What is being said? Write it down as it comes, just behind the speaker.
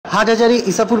হাটহাজারী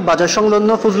ইসাপুর বাজার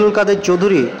সংলগ্ন ফজলুল কাদের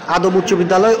চৌধুরী আদম উচ্চ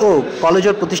বিদ্যালয় ও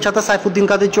কলেজের প্রতিষ্ঠাতা সাইফুদ্দিন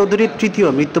কাদের চৌধুরীর তৃতীয়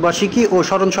মৃত্যুবার্ষিকী ও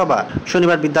স্মরণ সভা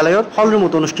শনিবার বিদ্যালয়ের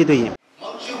হলরুমত অনুষ্ঠিত হয়ে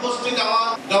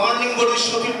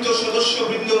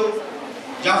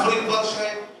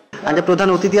প্রধান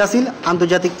অতিথি আছেন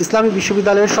আন্তর্জাতিক ইসলামী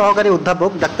বিশ্ববিদ্যালয়ের সহকারী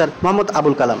অধ্যাপক ডাক্তার মোহাম্মদ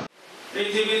আবুল কালাম।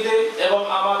 পৃথিবীতে এবং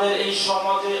আমাদের এই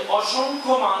সমাজে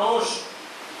অসংখ্য মানুষ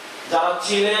যারা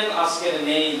ছিলেন আজকে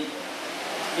নেই,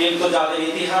 কিন্তু যাদের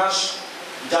ইতিহাস,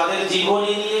 যাদের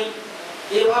জীবনী নিয়ে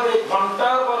এভাবে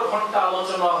ঘন্টার পর ঘন্টা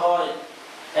আলোচনা হয়,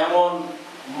 এমন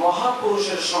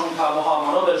মহাপুরুষের সংখ্যা,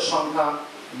 মহামানবের সংখ্যা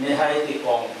নেহায়েতই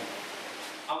কম।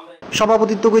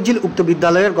 সভাপতিত্ব করেছিল উক্ত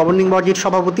বিদ্যালয়ের গভর্নিং বডির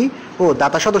সভাপতি ও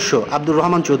দাতা সদস্য আব্দুর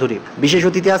রহমান চৌধুরী। বিশেষ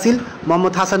অতিথি আছেন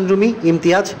মোহাম্মদ হাসান রুমি,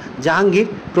 ইমতিয়াজ, জাহাঙ্গীর,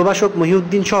 প্রভাষক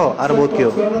মহিউদ্দিন সহ আরো বহুত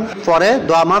কেউ। পরে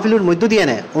দোয়া মাহফিলের মধ্য দিয়ে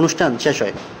অনুষ্ঠান শেষ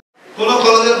হয়। কোন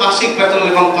কলেজের মাসিক বেতন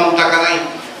এবং কম টাকা নাই।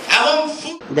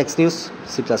 Desk news,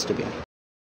 Cplus TV।